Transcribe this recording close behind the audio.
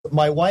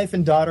my wife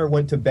and daughter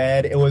went to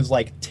bed. It was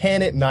like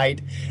 10 at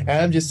night, and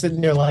I'm just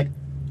sitting there like,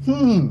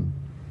 I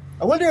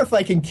wonder if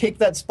I can kick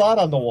that spot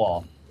on the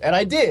wall. And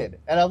I did.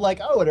 And I'm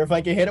like, I wonder if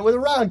I can hit it with a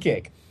round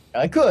kick.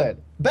 And I could.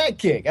 Back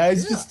kick. I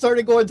just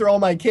started going through all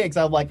my kicks.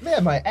 I'm like,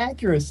 man, my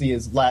accuracy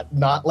is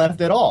not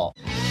left at all.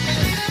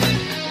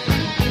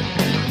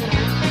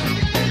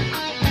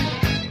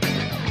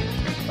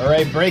 All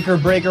right, Breaker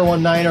 19er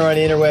on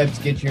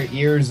interwebs, get your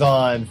ears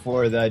on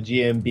for the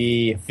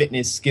GMB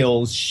Fitness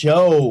Skills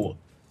Show.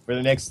 For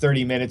the next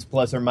 30 minutes,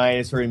 plus or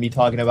minus, we're going to be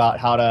talking about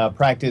how to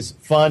practice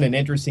fun and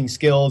interesting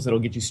skills that'll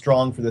get you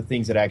strong for the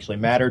things that actually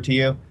matter to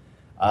you.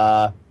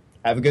 Have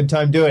a good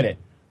time doing it.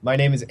 My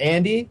name is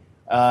Andy,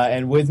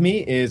 and with me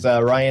is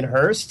Ryan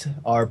Hurst,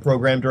 our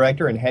program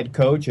director and head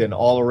coach and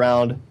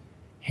all-around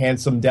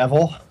handsome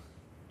devil.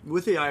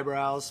 With the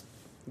eyebrows.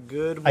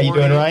 Good morning. How you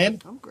doing,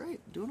 Ryan? I'm great.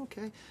 Doing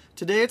okay.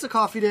 Today it's a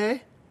coffee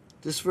day,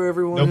 just for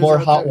everyone. No more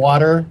hot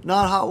water?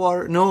 Not hot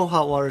water. No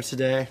hot water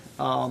today.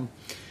 I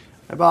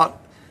about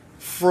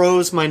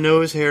froze my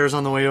nose hairs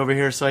on the way over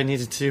here, so I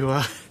needed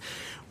to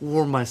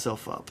warm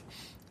myself up.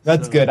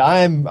 That's good.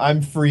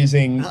 I'm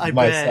freezing I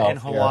myself bet in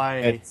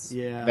Hawaii.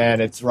 Here.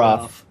 Man, it's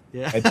rough.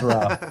 Yeah. It's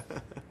rough.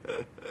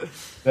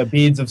 The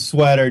beads of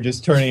sweat are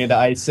just turning into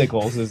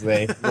icicles as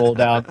they roll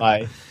down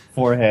my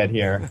forehead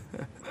here.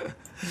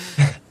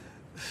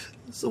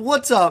 So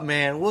what's up,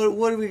 man?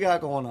 What do we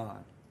got going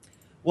on?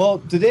 Well,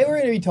 today we're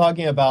going to be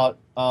talking about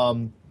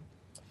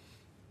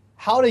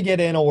how to get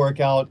in a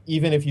workout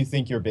even if you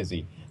think you're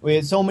busy. We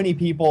have so many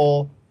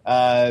people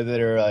that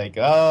are like,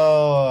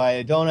 oh,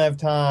 I don't have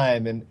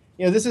time. And,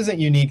 you know, this isn't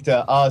unique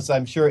to us.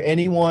 I'm sure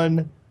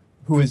anyone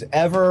who has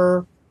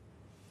ever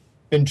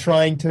been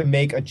trying to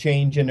make a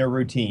change in their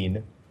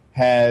routine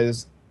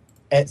has,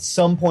 at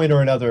some point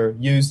or another,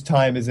 used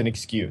time as an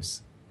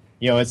excuse.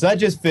 You know, it's not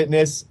just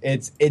fitness,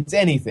 it's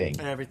anything.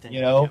 Everything.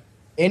 You know,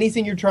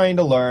 anything you're trying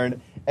to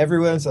learn,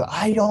 everyone says,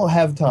 I don't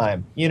have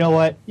time. You know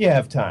what? You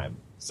have time.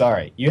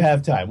 Sorry, you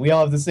have time. We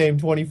all have the same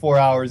 24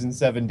 hours and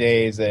 7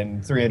 days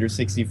and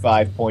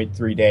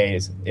 365.3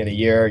 days in a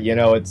year. You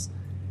know, it's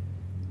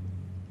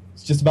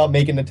just about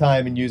making the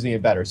time and using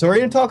it better. So we're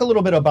going to talk a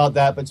little bit about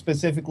that, but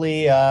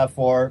specifically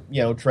for,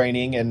 you know,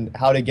 training and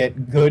how to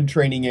get good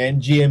training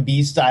in,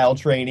 GMB style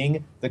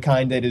training, the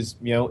kind that is,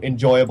 you know,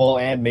 enjoyable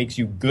and makes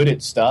you good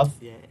at stuff.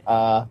 Yeah.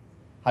 How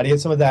to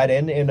get some of that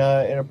in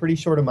a pretty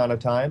short amount of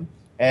time.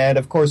 And,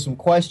 of course, some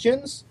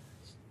questions.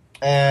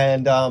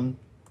 And,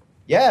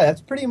 yeah,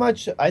 that's pretty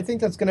much, I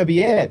think that's going to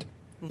be it.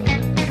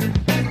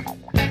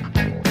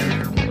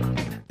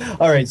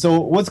 All right, so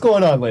what's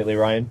going on lately,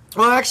 Ryan?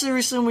 Well, actually,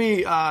 recently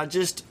we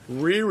just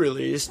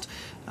re-released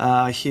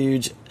a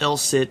huge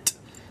LSIT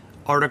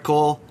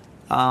article,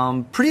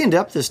 pretty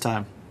in-depth this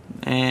time.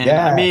 And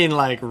yeah. I mean,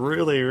 like,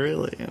 really,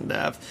 really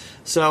in-depth.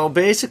 So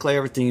basically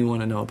everything you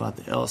want to know about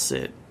the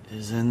LSIT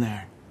is in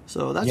there.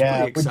 So that's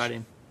pretty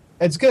exciting.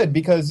 It's good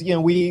because, you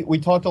know, we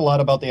talked a lot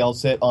about the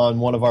LSIT on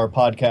one of our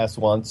podcasts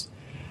once.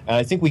 And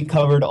I think we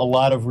covered a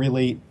lot of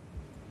really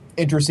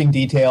interesting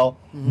detail,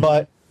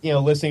 but you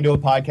know, listening to a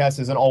podcast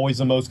isn't always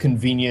the most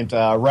convenient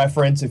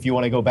reference if you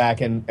want to go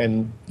back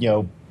and you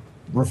know,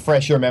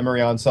 refresh your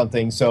memory on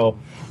something. So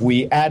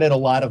we added a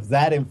lot of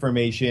that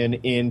information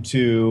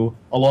into,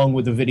 along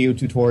with the video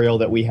tutorial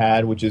that we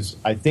had, which is,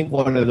 I think,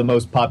 one of the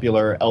most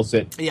popular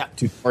LSIT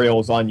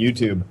tutorials on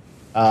YouTube,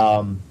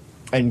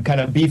 and kind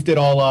of beefed it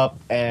all up.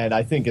 And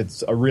I think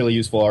it's a really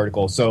useful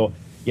article. So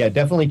yeah,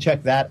 definitely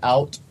check that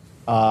out.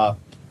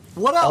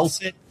 What else?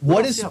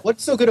 LSIT.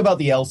 What's so good about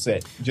the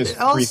LSIT? Just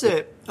the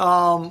LSIT.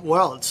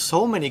 Well, it's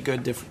so many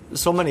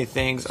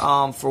things.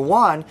 For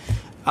one,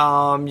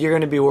 you're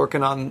going to be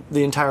working on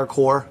the entire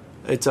core.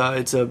 It's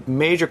a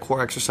major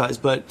core exercise,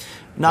 but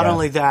not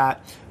only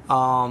that,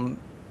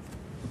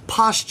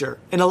 posture.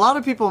 And a lot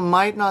of people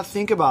might not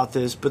think about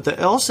this, but the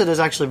LSIT is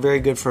actually very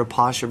good for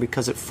posture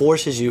because it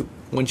forces you,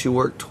 once you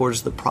work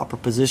towards the proper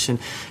position,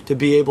 to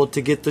be able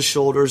to get the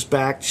shoulders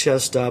back,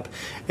 chest up.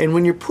 And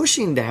when you're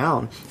pushing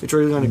down, it's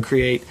really going to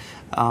create,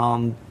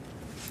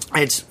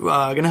 it's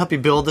going to help you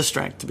build the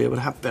strength to be able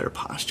to have better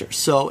posture.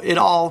 So it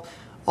all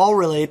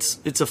relates.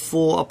 It's a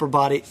full upper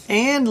body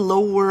and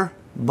lower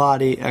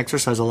body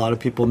exercise. A lot of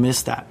people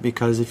miss that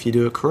because if you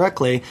do it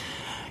correctly,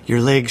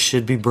 your legs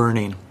should be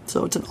burning.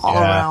 So it's an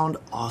all-around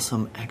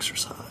awesome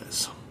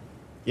exercise.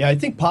 Yeah, I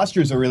think posture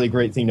is a really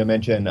great thing to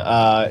mention.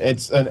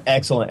 It's an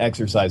excellent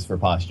exercise for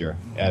posture.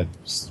 It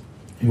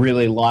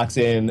really locks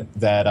in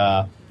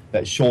that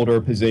shoulder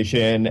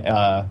position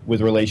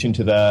with relation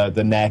to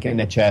the neck and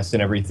the chest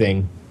and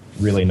everything.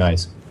 Really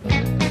nice.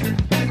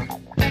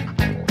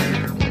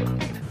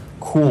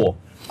 Cool.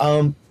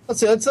 Let's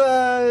see. Let's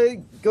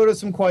go to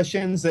some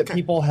questions that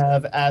people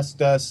have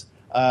asked us.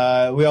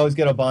 We always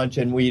get a bunch,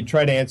 and we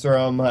try to answer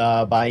them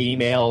by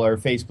email or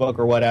Facebook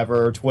or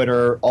whatever, or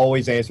Twitter,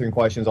 always answering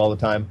questions all the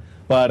time.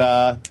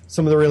 But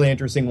some of the really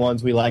interesting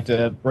ones we like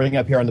to bring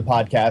up here on the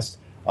podcast,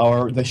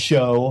 or the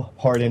show,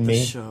 pardon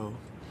me.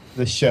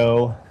 The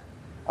show.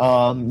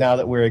 Now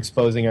that we're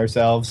exposing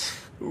ourselves.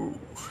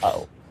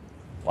 Oh,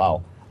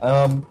 wow.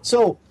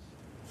 So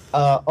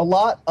a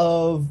lot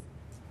of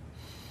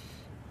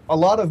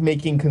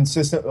making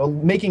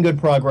good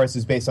progress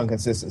is based on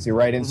consistency,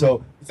 right? And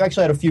so we've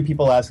actually had a few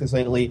people ask us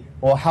lately,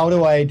 well, how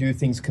do I do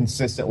things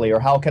consistently, or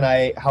how can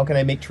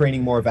I make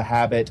training more of a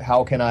habit?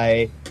 How can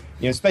I,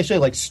 especially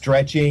like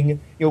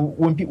stretching,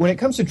 when it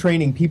comes to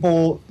training,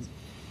 people,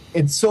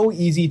 it's so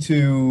easy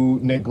to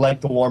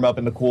neglect the warm up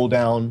and the cool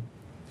down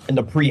and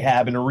the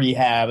prehab and the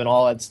rehab and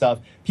all that stuff.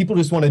 People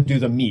just want to do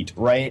the meat,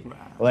 right?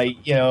 Like,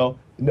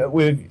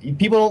 with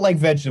people don't like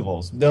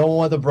vegetables. They don't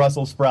want the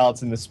Brussels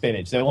sprouts and the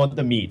spinach. They want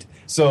the meat.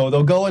 So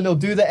they'll go and they'll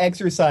do the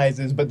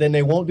exercises, but then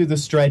they won't do the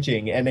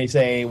stretching. And they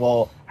say,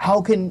 well,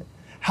 how can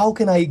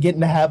I get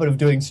in the habit of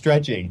doing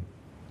stretching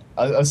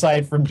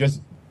aside from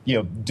just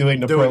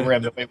doing the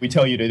program the way we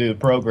tell you to do the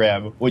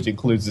program, which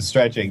includes the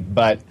stretching?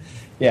 But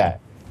yeah.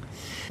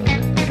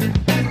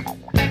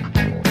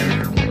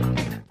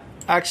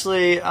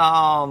 Actually,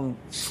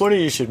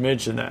 funny you should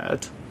mention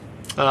that.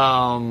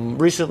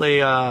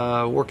 Recently,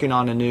 working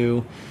on a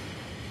new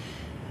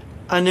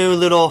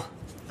little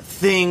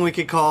thing we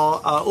could call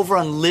over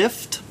on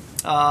Lyft,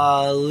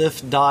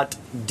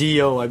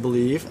 Lyft.do, I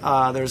believe.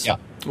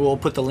 We'll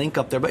put the link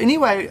up there. But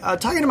anyway,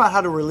 talking about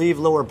how to relieve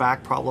lower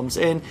back problems,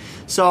 and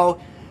so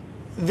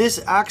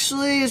this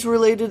actually is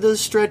related to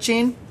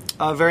stretching,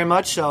 very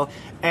much so.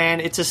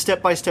 And it's a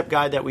step-by-step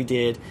guide that we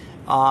did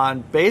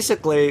on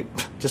basically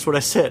just what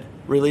I said,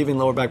 relieving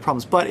lower back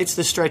problems. But it's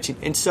the stretching,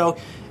 and so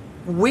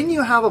when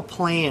you have a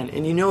plan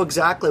and you know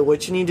exactly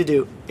what you need to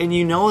do, and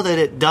you know that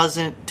it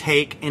doesn't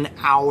take an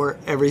hour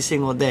every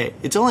single day,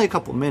 it's only a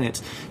couple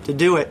minutes to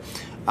do it,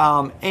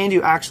 and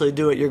you actually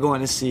do it, you're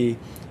going to see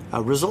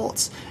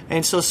results.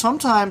 And so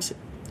sometimes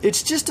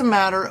it's just a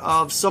matter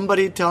of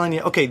somebody telling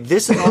you, okay,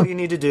 this is all you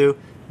need to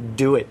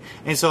do it.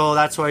 And so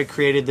that's why I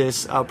created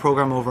this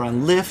program over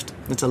on Lyft.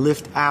 It's a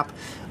Lyft app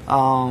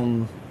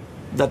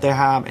that they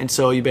have, and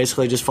so you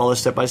basically just follow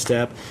step by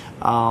step,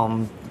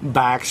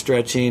 back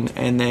stretching,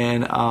 and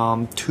then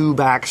 2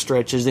 back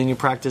stretches, then you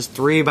practice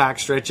 3 back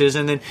stretches,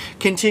 and then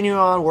continue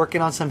on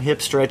working on some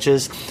hip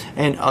stretches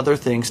and other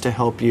things to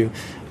help you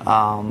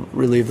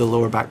relieve the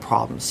lower back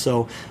problems.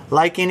 So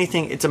like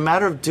anything, it's a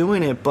matter of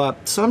doing it,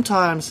 but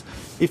sometimes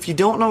if you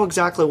don't know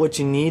exactly what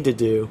you need to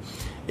do,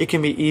 it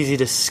can be easy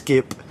to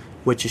skip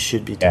what you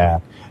should be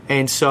doing.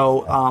 And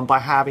so by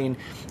having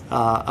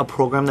a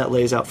program that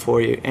lays out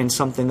for you and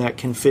something that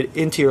can fit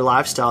into your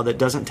lifestyle that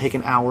doesn't take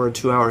an hour or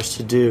 2 hours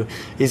to do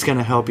is going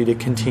to help you to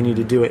continue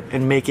to do it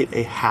and make it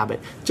a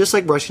habit. Just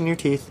like brushing your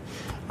teeth.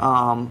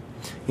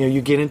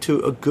 You get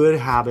into a good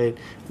habit.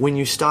 When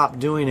you stop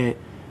doing it,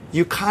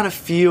 you kind of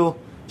feel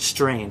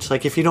strange.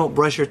 Like if you don't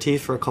brush your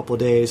teeth for a couple of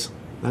days,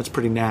 that's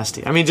pretty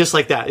nasty. I mean, just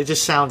like that. It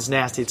just sounds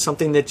nasty. It's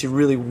something that you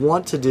really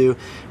want to do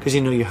because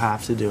you know you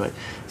have to do it.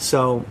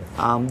 So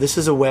this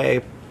is a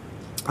way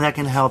that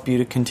can help you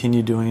to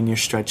continue doing your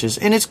stretches.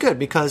 And it's good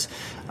because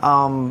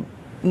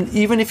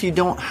even if you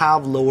don't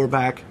have lower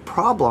back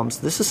problems,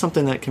 this is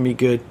something that can be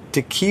good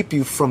to keep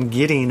you from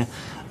getting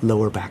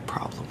lower back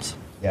problems.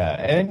 Yeah,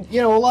 and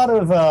a lot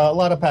of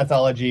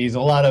pathologies, a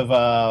lot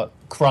of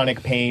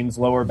chronic pains,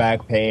 lower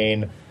back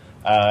pain,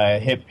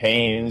 hip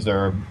pains,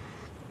 or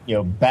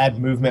bad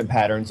movement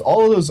patterns.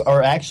 All of those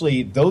are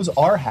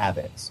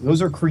habits.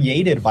 Those are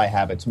created by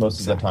habits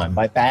most of the time,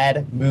 by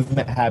bad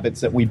movement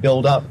habits that we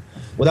build up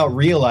without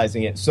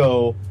realizing it.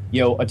 So,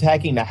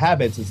 attacking the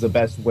habits is the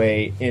best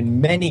way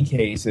in many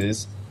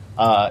cases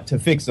to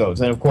fix those.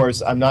 And of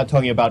course, I'm not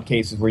talking about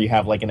cases where you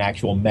have like an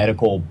actual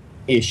medical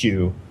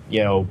issue.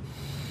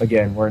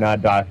 Again, we're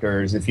not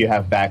doctors. If you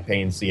have back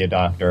pain, see a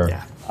doctor.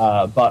 Yeah.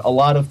 But a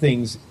lot of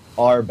things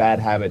are bad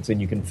habits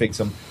and you can fix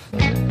them.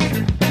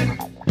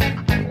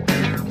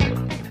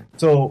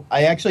 So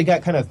I actually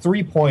got kind of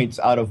 3 points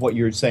out of what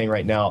you're saying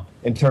right now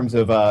in terms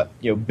of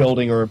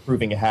building or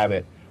improving a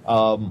habit.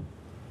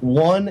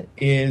 One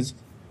is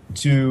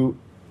to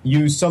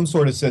use some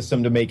sort of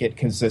system to make it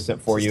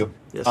consistent for you.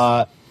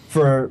 Yes.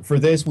 For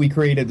this, we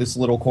created this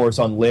little course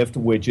on Lyft,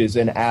 which is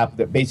an app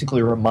that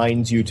basically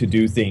reminds you to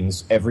do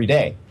things every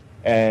day.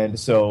 And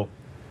so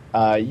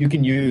you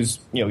can use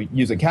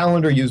a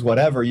calendar, use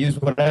whatever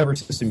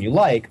system you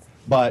like,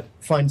 but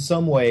find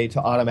some way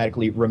to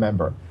automatically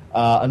remember.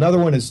 Another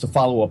one is to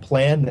follow a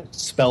plan that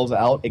spells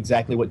out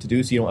exactly what to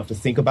do so you don't have to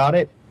think about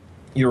it.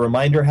 Your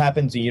reminder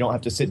happens and you don't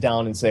have to sit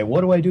down and say,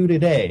 what do I do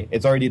today?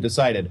 It's already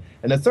decided.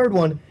 And the third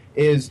one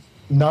is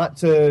not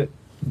to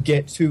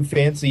get too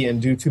fancy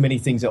and do too many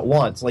things at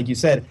once. Like you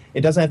said,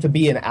 it doesn't have to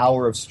be an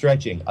hour of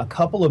stretching. A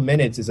couple of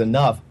minutes is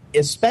enough,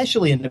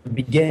 especially in the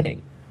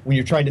beginning. When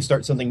you're trying to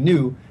start something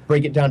new,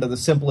 break it down to the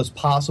simplest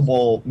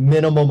possible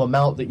minimum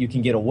amount that you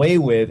can get away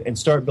with and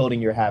start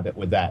building your habit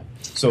with that.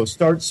 So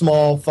start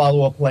small,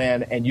 follow a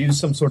plan, and use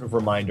some sort of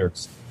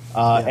reminders.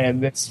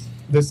 And this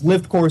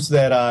Lyft course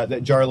that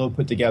Jarlo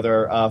put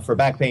together for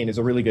back pain is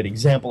a really good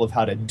example of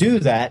how to do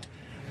that.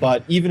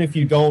 But even if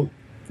you don't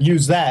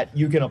use that,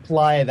 you can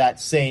apply that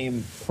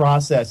same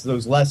process,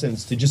 those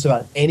lessons, to just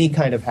about any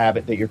kind of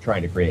habit that you're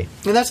trying to create.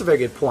 And that's a very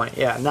good point.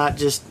 Yeah, not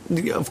just,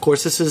 of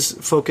course, this is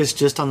focused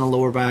just on the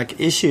lower back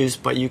issues,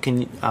 but you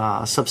can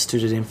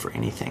substitute it in for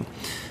anything.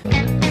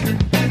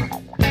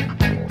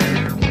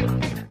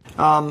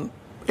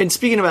 And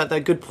speaking about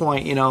that, good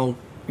point, you know,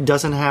 it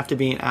doesn't have to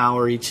be an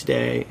hour each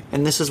day.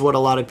 And this is what a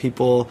lot of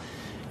people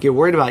get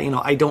worried about. You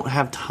know, I don't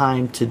have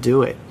time to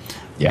do it.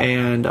 Yeah.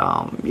 And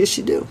yes,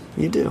 you do.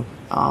 You do.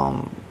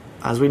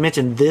 As we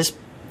mentioned, this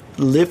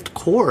lift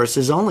course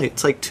is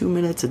it's like 2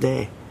 minutes a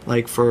day,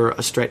 like for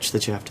a stretch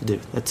that you have to do.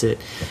 That's it.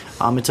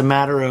 It's a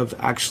matter of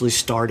actually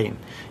starting.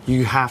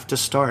 You have to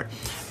start.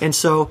 And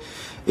so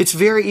it's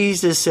very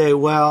easy to say,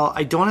 well,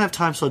 I don't have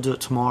time, so I'll do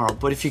it tomorrow.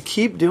 But if you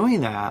keep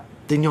doing that,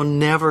 then you'll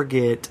never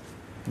get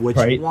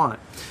what you want.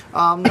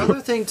 Another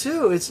thing,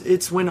 too,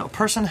 it's when a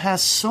person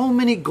has so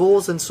many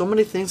goals and so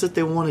many things that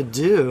they want to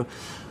do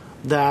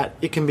that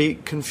it can be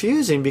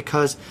confusing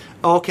because,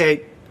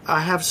 okay,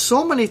 I have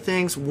so many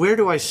things. Where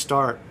do I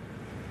start?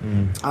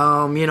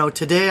 You know,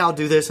 today I'll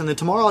do this, and then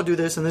tomorrow I'll do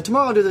this, and then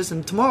tomorrow I'll do this,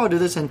 and tomorrow I'll do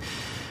this. And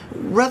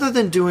rather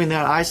than doing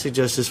that, I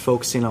suggest just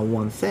focusing on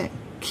one thing.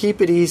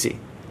 Keep it easy.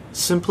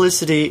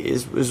 Simplicity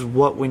is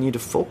what we need to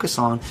focus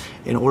on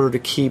in order to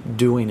keep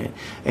doing it.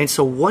 And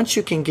so once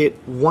you can get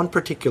one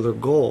particular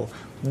goal,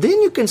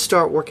 then you can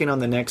start working on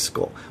the next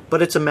goal.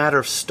 But it's a matter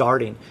of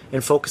starting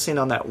and focusing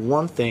on that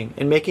one thing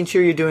and making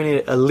sure you're doing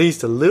it at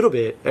least a little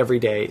bit every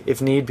day,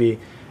 if need be,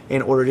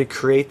 in order to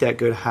create that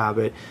good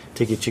habit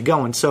to get you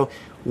going. So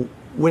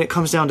when it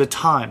comes down to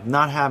time,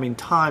 not having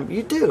time,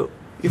 you do.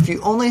 If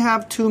you only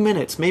have 2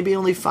 minutes, maybe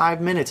only 5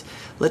 minutes,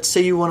 let's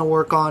say you want to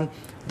work on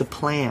the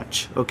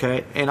planche,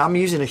 okay? And I'm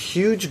using a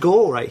huge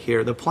goal right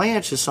here. The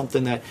planche is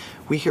something that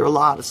we hear a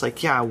lot. It's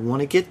like, yeah, I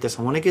want to get this.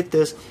 I want to get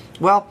this.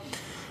 Well,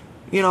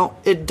 you know,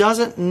 it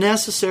doesn't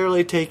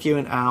necessarily take you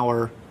an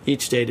hour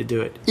each day to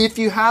do it. If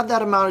you have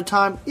that amount of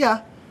time,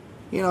 yeah,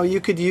 you know, you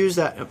could use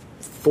that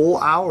full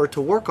hour to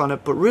work on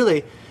it. But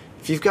really,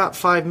 if you've got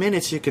 5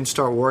 minutes, you can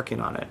start working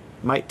on it.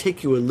 It might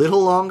take you a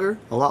little longer,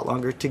 a lot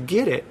longer to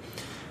get it,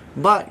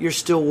 but you're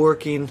still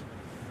working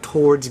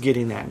towards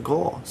getting that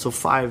goal. So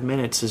 5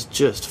 minutes is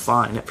just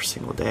fine every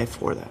single day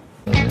for that.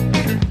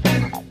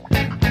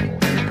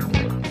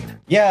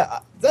 Yeah,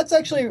 that's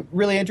actually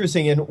really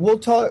interesting, and we're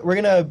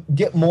gonna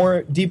get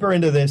more deeper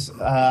into this,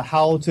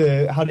 how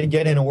to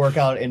get in a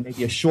workout in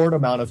maybe a short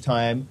amount of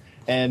time,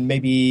 and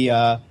maybe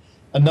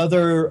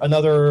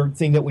another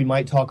thing that we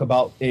might talk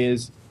about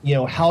is, you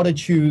know, how to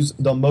choose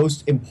the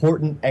most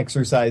important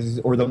exercises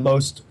or the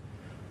most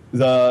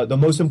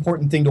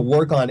important thing to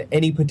work on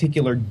any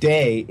particular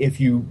day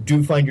if you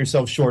do find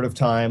yourself short of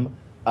time.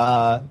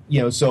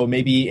 You know, so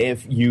maybe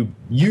if you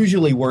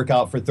usually work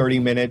out for 30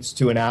 minutes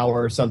to an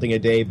hour or something a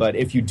day, but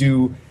if you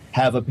do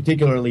have a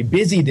particularly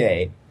busy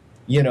day,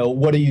 you know,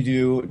 what do you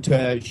do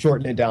to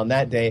shorten it down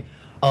that day?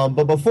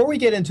 But before we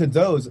get into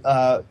those,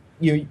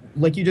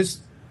 like you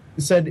just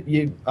said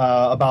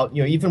about,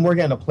 you know, even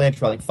working on a planche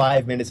for like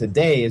 5 minutes a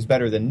day is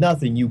better than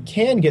nothing. You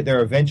can get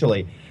there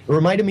eventually. It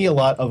reminded me a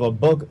lot of a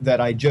book that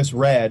I just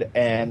read,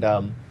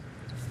 and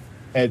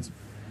it's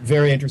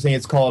very interesting.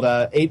 It's called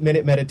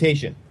 8-Minute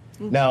Meditation.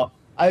 Now,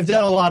 I've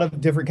done a lot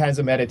of different kinds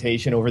of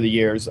meditation over the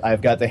years.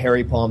 I've got the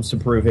hairy palms to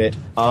prove it.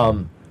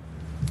 I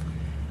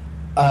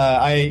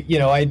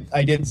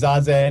did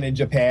Zazen in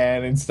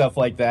Japan and stuff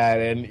like that.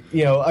 And,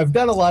 you know, I've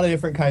done a lot of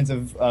different kinds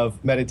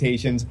of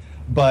meditations,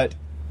 but,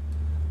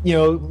 you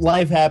know,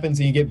 life happens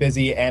and you get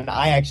busy, and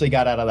I actually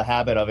got out of the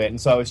habit of it.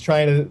 And so I was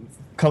trying to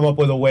come up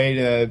with a way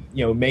to,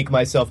 you know, make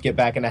myself get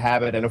back in the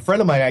habit. And a friend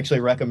of mine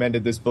actually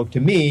recommended this book to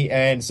me,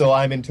 and so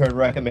I'm in turn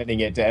recommending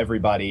it to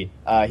everybody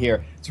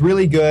here. It's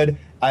really good.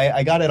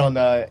 I got it on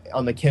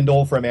the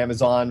Kindle from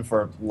Amazon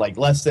for like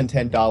less than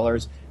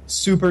 $10.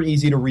 Super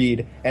easy to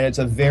read, and it's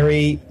a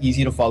very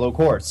easy to follow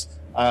course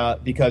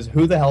because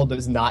who the hell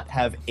does not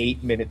have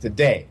 8 minutes a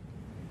day?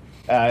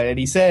 And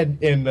he said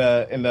in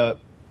the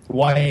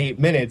why 8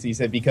 minutes? He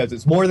said because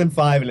it's more than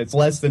 5 and it's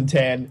less than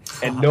 10,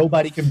 and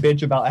nobody can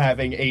bitch about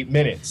having 8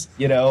 minutes.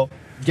 You know,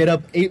 get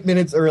up 8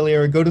 minutes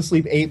earlier, go to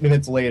sleep 8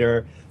 minutes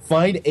later,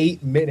 find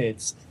 8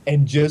 minutes,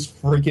 and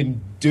just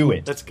freaking do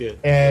it. That's good.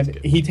 And That's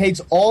good. He takes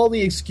all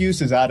the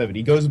excuses out of it.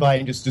 He goes by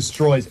and just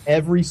destroys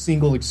every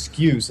single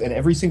excuse and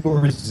every single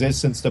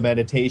resistance to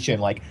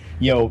meditation, like,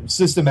 you know,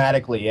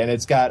 systematically. And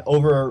it's got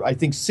over, I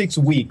think, 6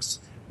 weeks.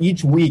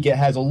 Each week it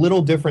has a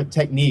little different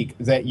technique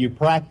that you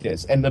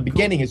practice. And the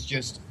beginning is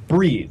just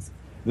breathe.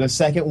 The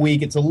second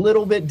week it's a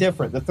little bit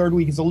different. The third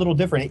week is a little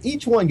different. And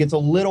each one gets a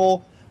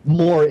little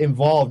more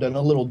involved and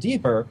a little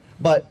deeper,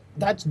 but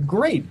that's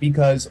great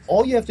because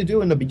all you have to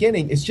do in the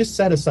beginning is just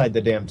set aside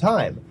the damn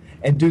time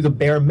and do the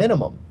bare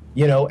minimum,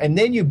 you know, and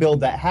then you build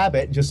that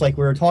habit just like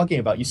we were talking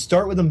about. You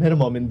start with a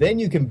minimum and then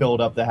you can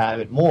build up the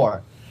habit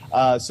more.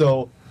 I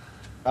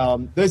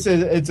don't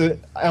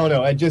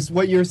know,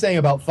 what you're saying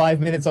about 5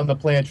 minutes on the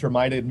planche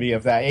reminded me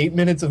of that. 8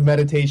 minutes of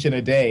meditation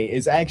a day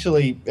is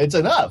actually, it's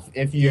enough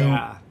if you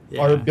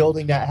are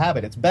building that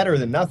habit. It's better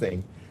than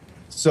nothing.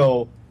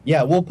 So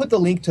Yeah, we'll put the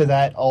link to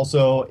that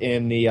also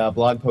in the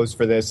blog post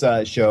for this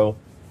show.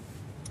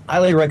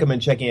 Highly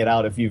recommend checking it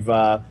out if you've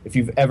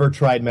ever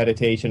tried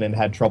meditation and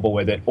had trouble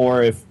with it,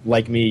 or if,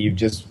 like me, you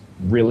just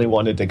really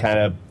wanted to kind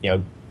of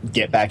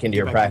get back into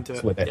your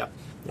practice with it.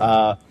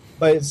 Yep.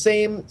 But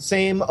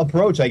same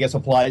approach, I guess,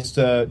 applies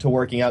to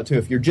working out too.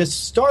 If you're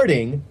just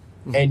starting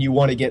and you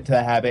want to get to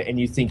the habit and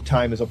you think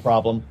time is a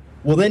problem,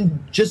 well,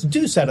 then just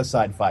do set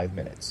aside 5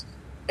 minutes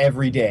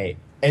every day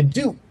and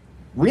do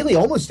really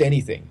almost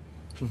anything.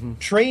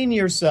 Train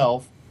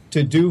yourself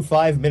to do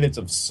 5 minutes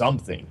of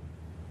something,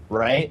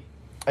 right?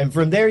 And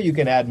from there you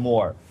can add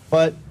more.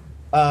 But,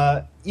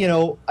 I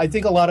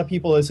think a lot of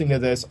people listening to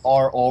this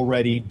are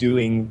already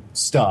doing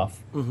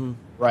stuff,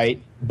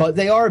 right? But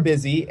they are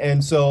busy,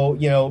 and so,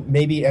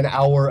 maybe an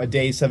hour a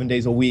day, 7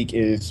 days a week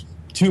is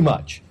too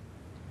much.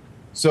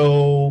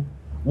 So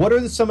what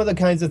are some of the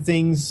kinds of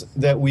things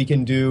that we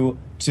can do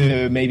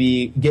to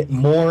maybe get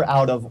more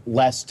out of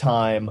less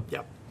time?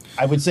 Yep.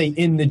 I would say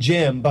in the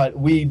gym, but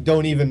we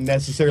don't even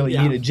necessarily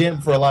need a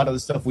gym for a lot of the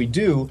stuff we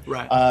do,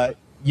 right.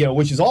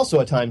 Which is also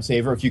a time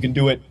saver if you can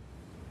do it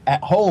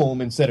at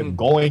home instead of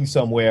going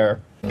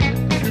somewhere.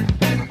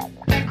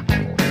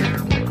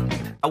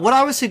 What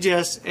I would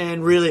suggest,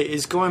 and really,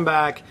 is going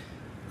back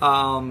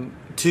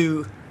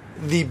to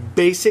the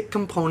basic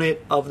component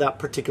of that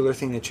particular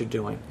thing that you're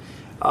doing.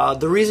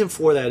 The reason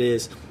for that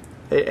is,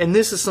 and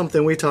this is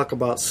something we talk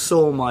about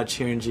so much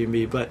here in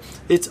GMB, but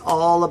it's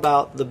all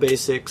about the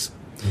basics.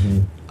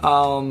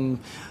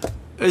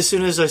 As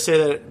soon as I say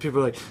that, people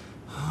are like,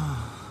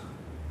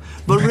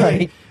 but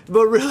really,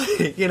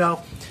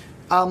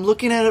 I'm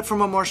looking at it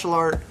from a martial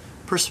art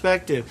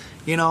perspective.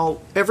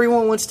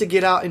 Everyone wants to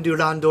get out and do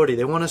randori.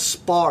 They want to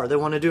spar. They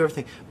want to do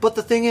everything. But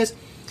the thing is,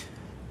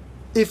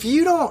 if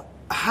you don't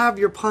have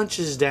your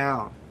punches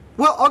down,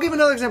 well, I'll give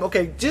another example.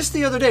 Okay, just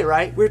the other day,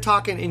 right? We were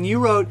talking, and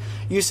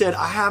you said,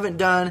 I haven't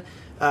done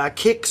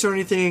kicks or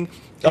anything.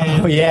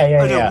 Oh,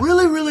 yeah. In a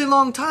really, really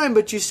long time,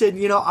 but you said,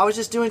 I was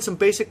just doing some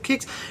basic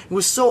kicks. It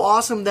was so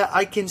awesome that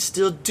I can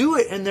still do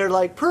it, and they're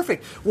like,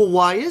 perfect. Well,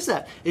 why is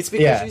that? It's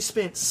because you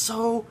spent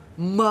so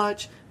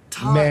much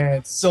time.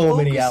 Man, so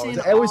many hours.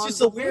 It was just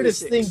the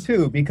weirdest thing,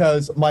 too,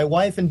 because my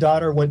wife and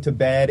daughter went to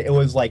bed. It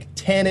was like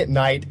 10 at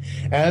night,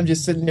 and I'm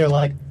just sitting there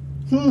like,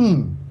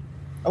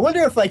 I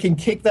wonder if I can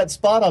kick that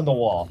spot on the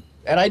wall.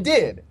 And I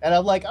did. And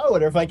I'm like, I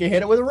wonder if I can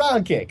hit it with a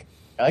round kick.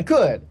 And I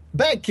could.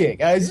 Back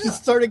kick. I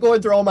just started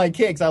going through all my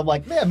kicks. I'm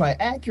like, man, my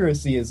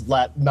accuracy is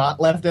not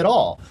left at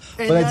all.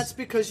 And but that's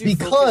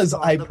because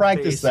I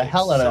practiced the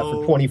hell out of that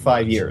for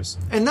 25 years.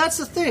 And that's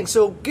the thing.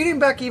 So getting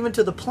back even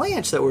to the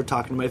planche that we're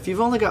talking about, if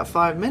you've only got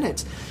 5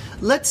 minutes,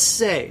 let's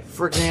say,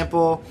 for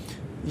example,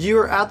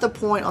 you're at the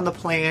point on the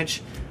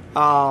planche,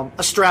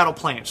 a straddle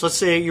planche. Let's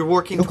say you're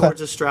working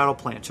towards a straddle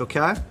planche,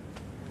 okay?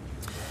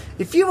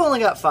 If you've only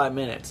got 5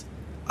 minutes,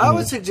 I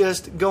would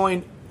suggest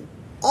going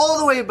all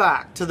the way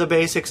back to the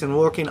basics and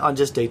working on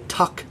just a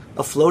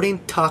floating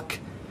tuck,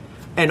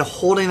 and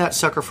holding that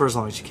sucker for as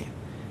long as you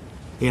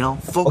can.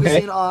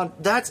 Focusing on,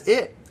 that's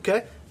it,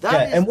 okay?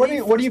 And what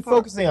are you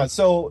focusing on?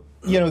 So,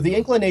 the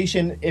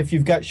inclination, if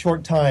you've got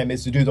short time,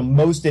 is to do the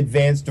most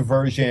advanced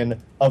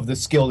version of the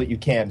skill that you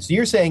can. So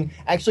you're saying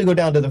actually go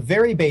down to the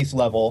very base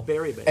level.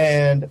 Very base.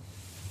 And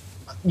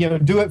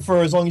do it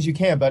for as long as you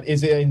can, but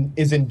is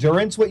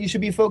endurance what you should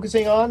be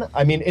focusing on?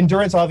 I mean,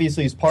 endurance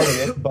obviously is part of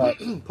it, but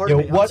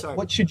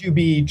what should you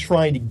be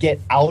trying to get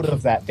out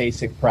of that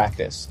basic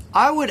practice?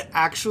 I would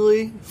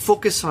actually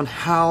focus on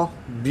how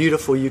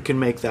beautiful you can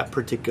make that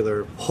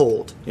particular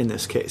hold in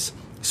this case.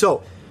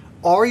 So,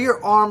 are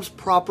your arms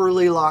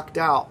properly locked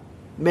out?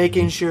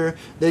 Making sure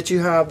that you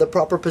have the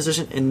proper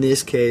position. In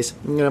this case,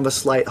 you're going to have a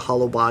slight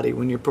hollow body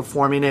when you're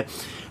performing it.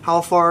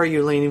 How far are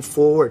you leaning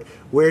forward?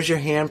 Where's your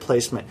hand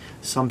placement?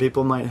 Some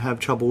people might have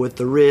trouble with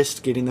the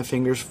wrist, getting the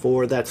fingers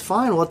forward. That's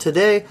fine. Well,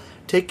 today,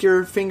 take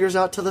your fingers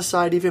out to the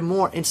side even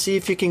more and see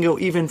if you can go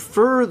even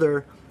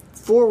further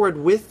forward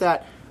with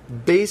that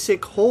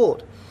basic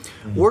hold.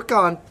 Work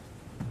on,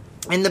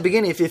 in the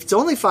beginning, if it's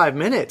only 5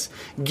 minutes,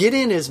 get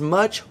in as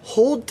much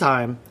hold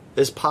time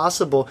as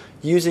possible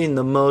using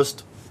the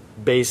most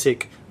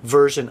basic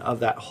version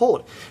of that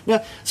hold.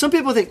 Now, some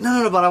people think,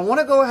 no, but I want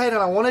to go ahead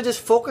and I want to just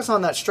focus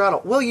on that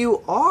straddle. Well,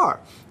 you are.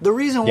 The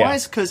reason why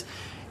is because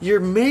you're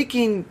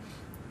making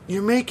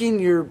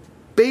your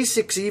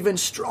basics even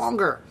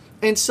stronger.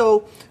 And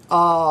so,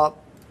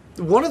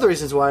 one of the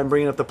reasons why I'm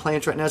bringing up the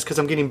planche right now is because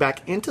I'm getting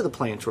back into the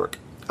planche work.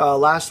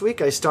 Last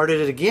week, I started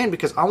it again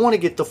because I want to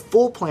get the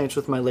full planche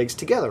with my legs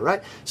together,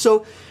 right?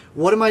 So,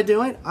 what am I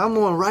doing? I'm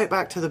going right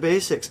back to the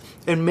basics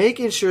and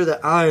making sure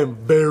that I am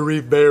very,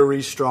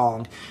 very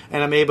strong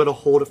and I'm able to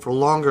hold it for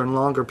longer and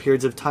longer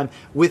periods of time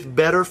with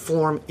better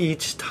form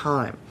each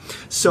time.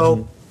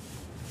 So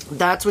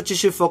that's what you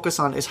should focus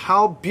on, is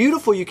how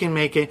beautiful you can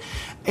make it,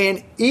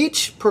 and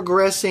each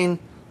progressing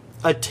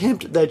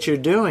attempt that you're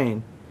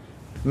doing,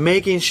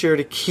 making sure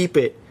to keep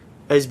it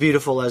as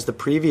beautiful as the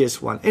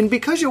previous one. And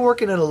because you're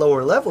working at a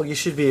lower level, you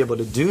should be able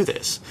to do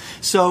this.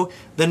 So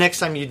the next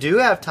time you do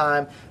have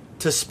time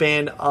to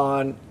spend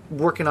on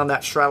working on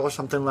that straddle or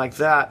something like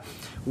that,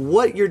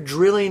 what you're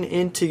drilling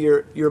into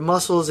your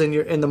muscles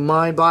and the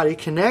mind-body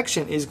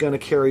connection is going to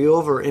carry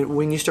over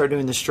when you start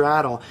doing the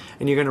straddle,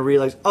 and you're going to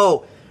realize,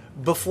 oh,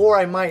 before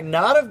I might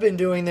not have been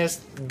doing this,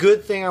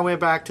 good thing I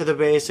went back to the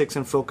basics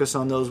and focused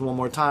on those one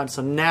more time,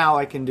 so now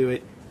I can do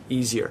it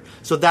easier.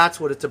 So that's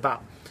what it's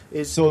about.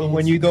 So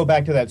when you go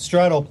back to that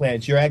straddle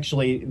planche, you're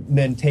actually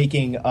then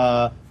taking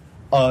a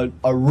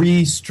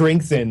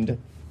re-strengthened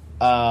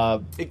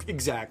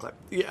exactly.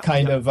 Yeah.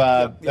 Kind of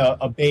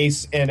a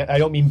base, and I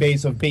don't mean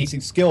base of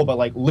basic skill, but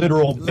like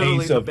literal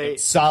base of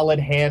solid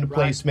hand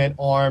placement,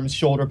 arms,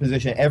 shoulder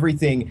position.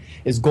 Everything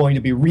is going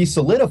to be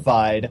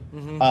re-solidified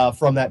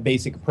from that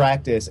basic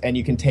practice, and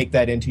you can take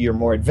that into your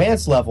more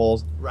advanced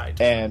levels. Right.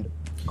 And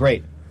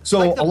great. So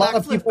like a lot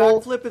of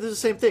people backflip is the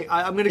same thing.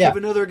 I'm going to give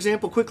another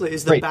example quickly.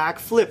 Is the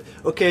backflip?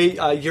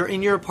 Okay, you're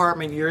in your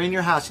apartment, you're in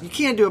your house. You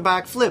can't do a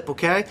backflip,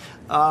 okay?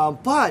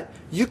 But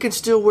you can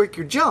still work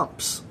your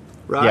jumps.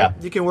 Right? Yeah.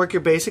 You can work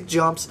your basic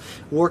jumps,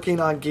 working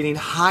on getting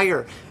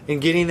higher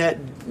and getting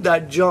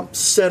that jump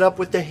set up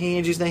with the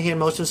hands, using the hand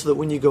motion, so that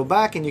when you go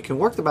back and you can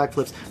work the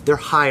backflips, they're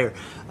higher,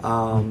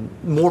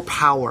 more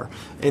power,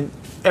 and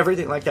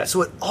everything like that.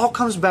 So it all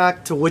comes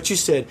back to what you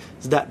said,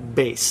 is that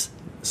base.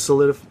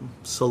 Solidifying.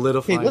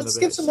 Okay, let's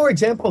give some more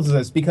examples of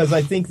this, because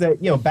I think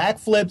that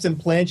backflips and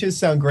planches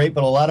sound great,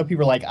 but a lot of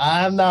people are like,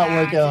 I'm not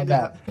working on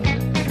that.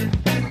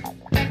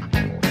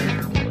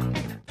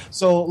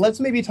 So let's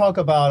maybe talk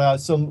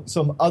about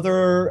some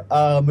other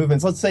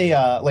movements. Let's say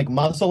like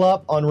muscle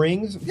up on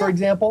rings, for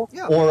example,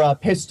 or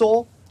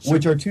pistol,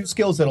 which are two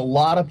skills that a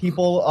lot of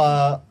people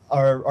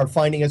are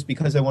finding us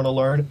because they want to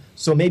learn.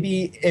 So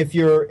maybe if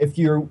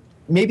you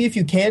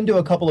can do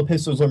a couple of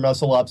pistols or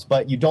muscle ups,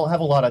 but you don't have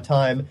a lot of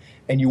time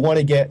and you want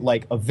to get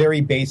like a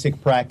very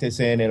basic practice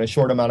in a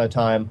short amount of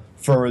time,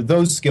 for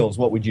those skills,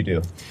 what would you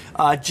do?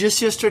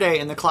 Just yesterday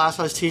in the class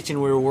I was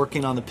teaching, we were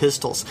working on the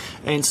pistols.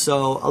 And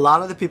so a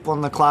lot of the people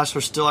in the class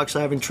are still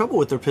actually having trouble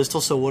with their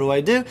pistols. So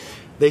what do?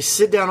 They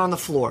sit down on the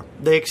floor.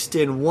 They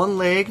extend one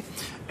leg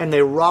and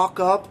they rock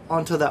up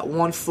onto that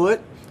one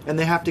foot, and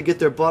they have to get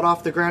their butt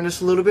off the ground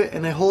just a little bit,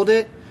 and they hold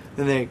it,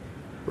 and they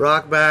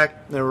rock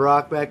back, then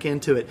rock back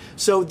into it.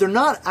 So they're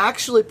not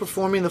actually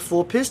performing the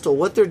full pistol.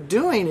 What they're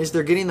doing is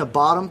they're getting the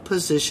bottom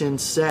position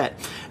set.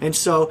 And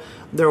so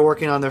they're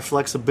working on their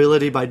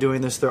flexibility by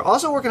doing this. They're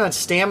also working on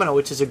stamina,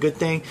 which is a good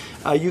thing.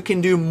 You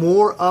can do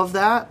more of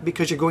that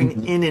because you're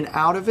going in and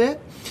out of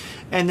it.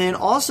 And then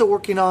also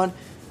working on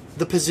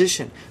the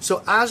position.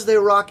 So as they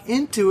rock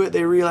into it,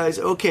 they realize,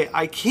 okay,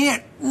 I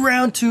can't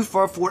round too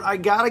far forward. I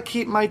got to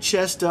keep my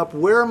chest up.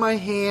 Where are my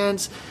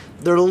hands?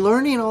 They're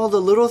learning all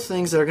the little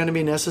things that are going to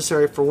be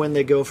necessary for when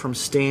they go from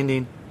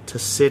standing to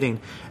sitting.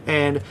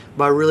 And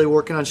by really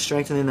working on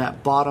strengthening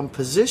that bottom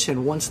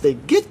position, once they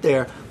get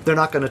there, they're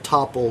not going to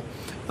topple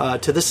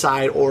to the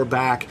side or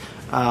back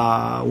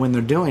when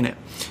they're doing it.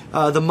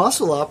 The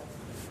muscle up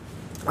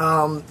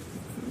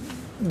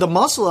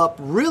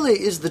really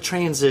is the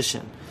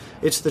transition.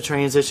 It's the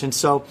transition.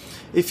 So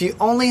if you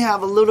only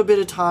have a little bit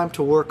of time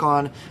to work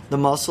on the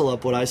muscle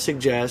up, what I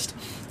suggest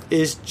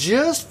is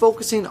just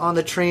focusing on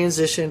the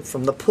transition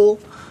from the pull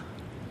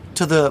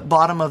to the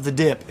bottom of the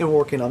dip and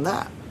working on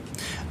that.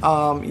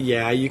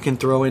 You can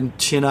throw in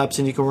chin-ups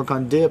and you can work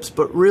on dips,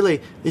 but really,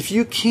 if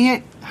you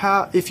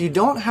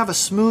don't have a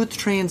smooth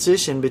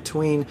transition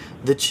between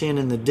the chin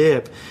and the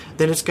dip,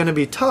 then it's going to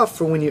be tough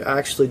for when you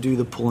actually do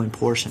the pulling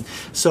portion.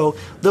 So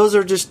those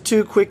are just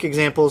two quick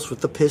examples with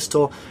the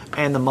pistol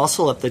and the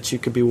muscle up that you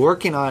could be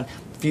working on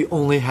if you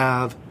only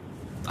have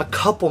a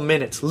couple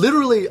minutes.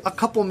 Literally a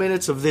couple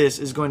minutes of this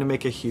is going to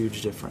make a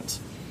huge difference.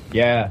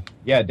 Yeah,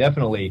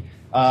 definitely.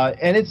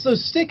 And it's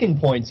those sticking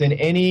points in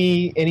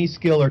any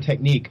skill or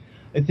technique.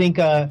 I think,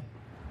 I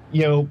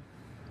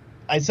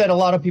said a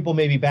lot of people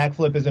maybe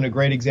backflip isn't a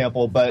great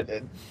example, but,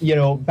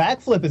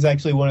 backflip is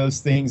actually one of those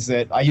things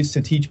that I used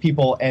to teach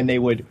people, and they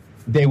would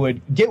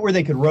get where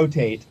they could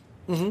rotate,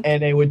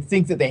 and they would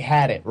think that they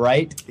had it,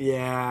 right?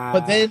 Yeah.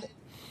 But then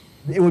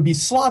it would be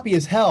sloppy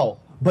as hell.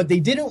 But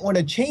they didn't want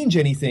to change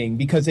anything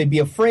because they'd be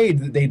afraid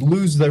that they'd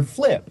lose their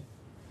flip.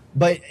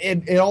 But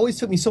it always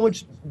took me so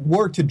much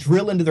work to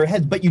drill into their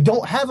heads. But you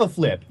don't have a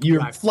flip.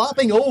 You're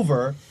flopping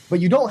over, but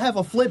you don't have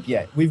a flip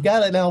yet. We've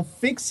got to now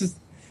fix,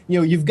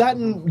 you've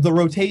gotten the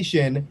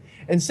rotation.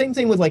 And same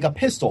thing with like a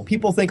pistol.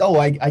 People think, oh,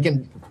 I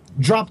can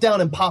drop down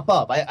and pop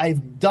up.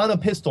 I've done a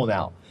pistol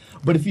now.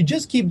 But if you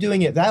just keep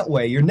doing it that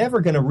way, you're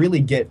never going to really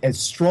get as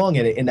strong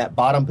in it in that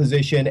bottom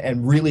position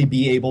and really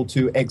be able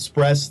to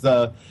express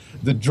the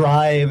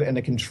drive and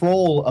the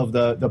control of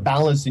the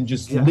balance and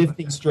just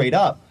lifting straight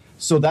up.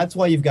 So that's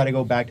why you've got to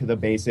go back to the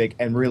basic,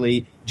 and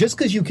really, just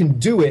because you can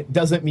do it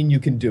doesn't mean you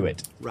can do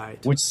it.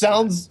 Right. Which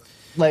sounds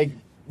like,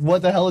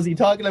 what the hell is he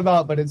talking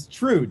about? But it's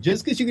true.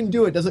 Just because you can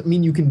do it doesn't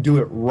mean you can do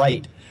it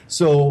right.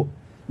 So,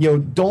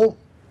 don't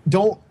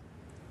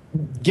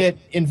get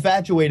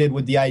infatuated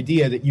with the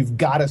idea that you've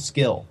got a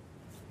skill.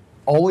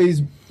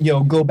 always,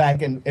 go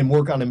back and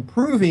work on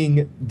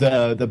improving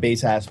the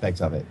base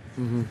aspects of it.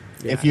 Mm-hmm.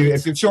 Yeah,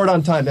 if you're short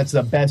on time, that's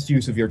the best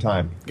use of your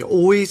time. You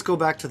always go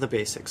back to the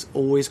basics.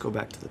 Always go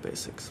back to the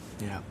basics.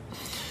 Yeah.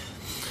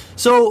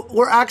 So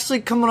we're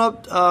actually coming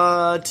up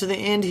to the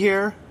end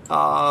here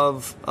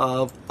of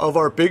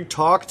our big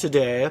talk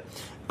today.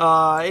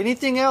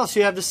 Anything else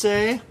you have to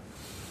say?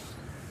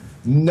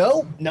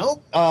 No.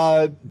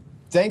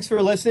 Thanks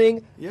for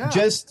listening. Yeah.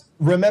 Just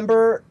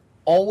remember,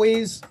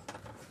 always,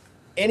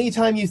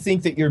 anytime you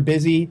think that you're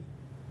busy,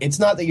 it's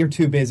not that you're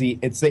too busy,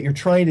 it's that you're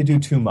trying to do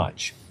too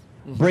much.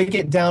 Mm-hmm. Break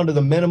it down to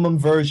the minimum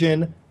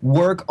version,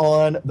 work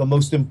on the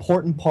most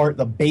important part,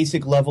 the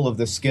basic level of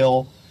the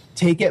skill,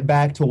 take it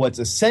back to what's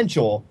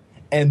essential,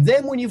 and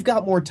then when you've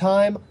got more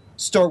time,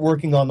 start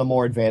working on the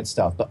more advanced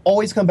stuff. But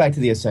always come back to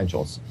the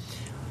essentials.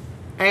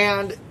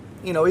 And,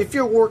 if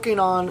you're working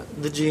on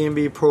the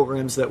GMB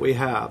programs that we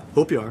have,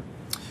 hope you are,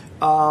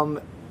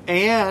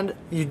 and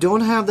you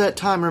don't have that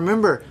time,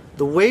 remember,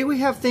 the way we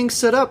have things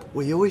set up,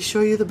 we always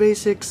show you the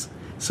basics,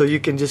 so you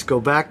can just go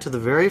back to the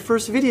very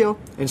first video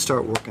and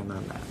start working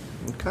on that.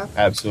 Okay?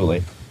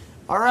 Absolutely.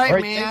 All right,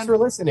 man. Thanks for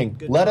listening.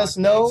 Good Let talk. us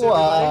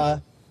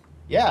know,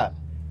 Thanks,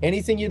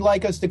 anything you'd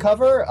like us to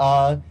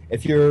cover.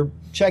 If you're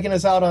checking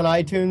us out on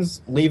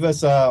iTunes, leave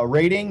us a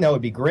rating. That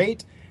would be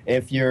great.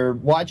 If you're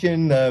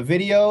watching the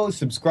video,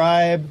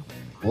 subscribe,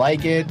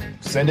 like it,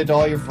 send it to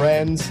all your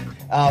friends.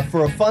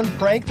 For a fun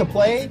prank to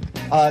play,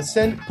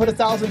 put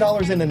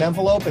 $1,000 in an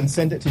envelope and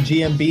send it to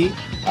GMB.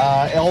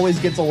 It always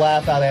gets a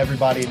laugh out of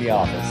everybody in the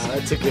office.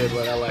 That's a good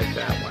one. I like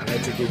that one.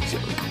 That's a good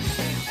joke.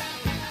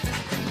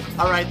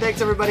 All right.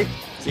 Thanks, everybody.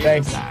 See you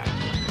next time.